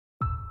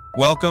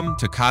Welcome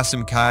to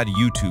qasimcad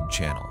YouTube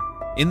channel.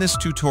 In this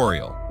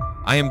tutorial,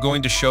 I am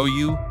going to show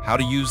you how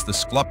to use the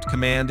Sculpt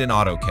command in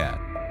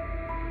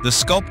AutoCAD. The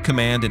Sculpt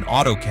command in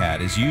AutoCAD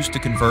is used to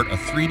convert a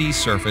 3D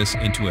surface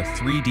into a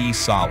 3D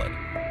solid.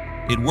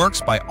 It works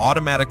by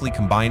automatically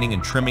combining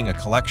and trimming a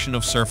collection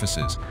of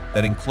surfaces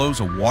that enclose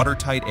a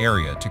watertight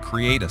area to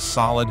create a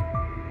solid.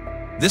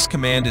 This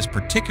command is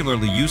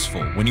particularly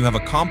useful when you have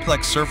a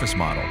complex surface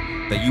model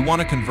that you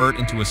want to convert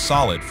into a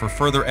solid for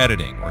further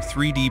editing or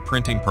 3D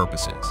printing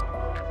purposes.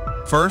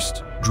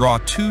 First, draw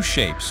two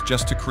shapes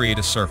just to create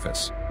a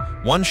surface.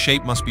 One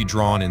shape must be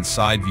drawn in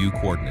side view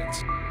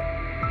coordinates.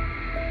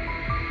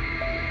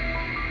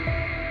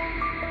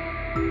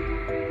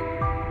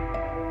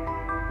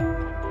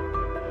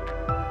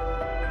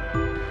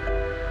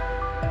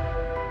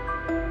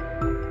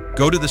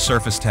 Go to the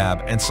Surface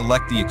tab and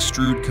select the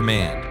Extrude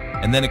command,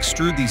 and then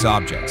extrude these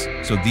objects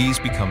so these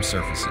become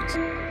surfaces.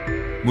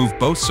 Move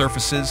both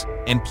surfaces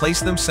and place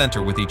them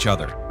center with each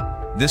other.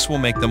 This will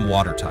make them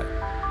watertight.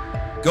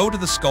 Go to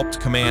the Sculpt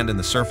command in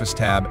the Surface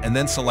tab and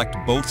then select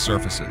both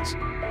surfaces.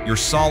 Your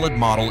solid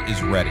model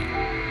is ready.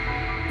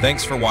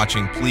 Thanks for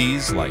watching.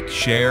 Please like,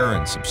 share,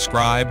 and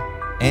subscribe,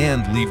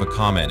 and leave a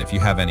comment if you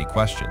have any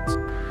questions.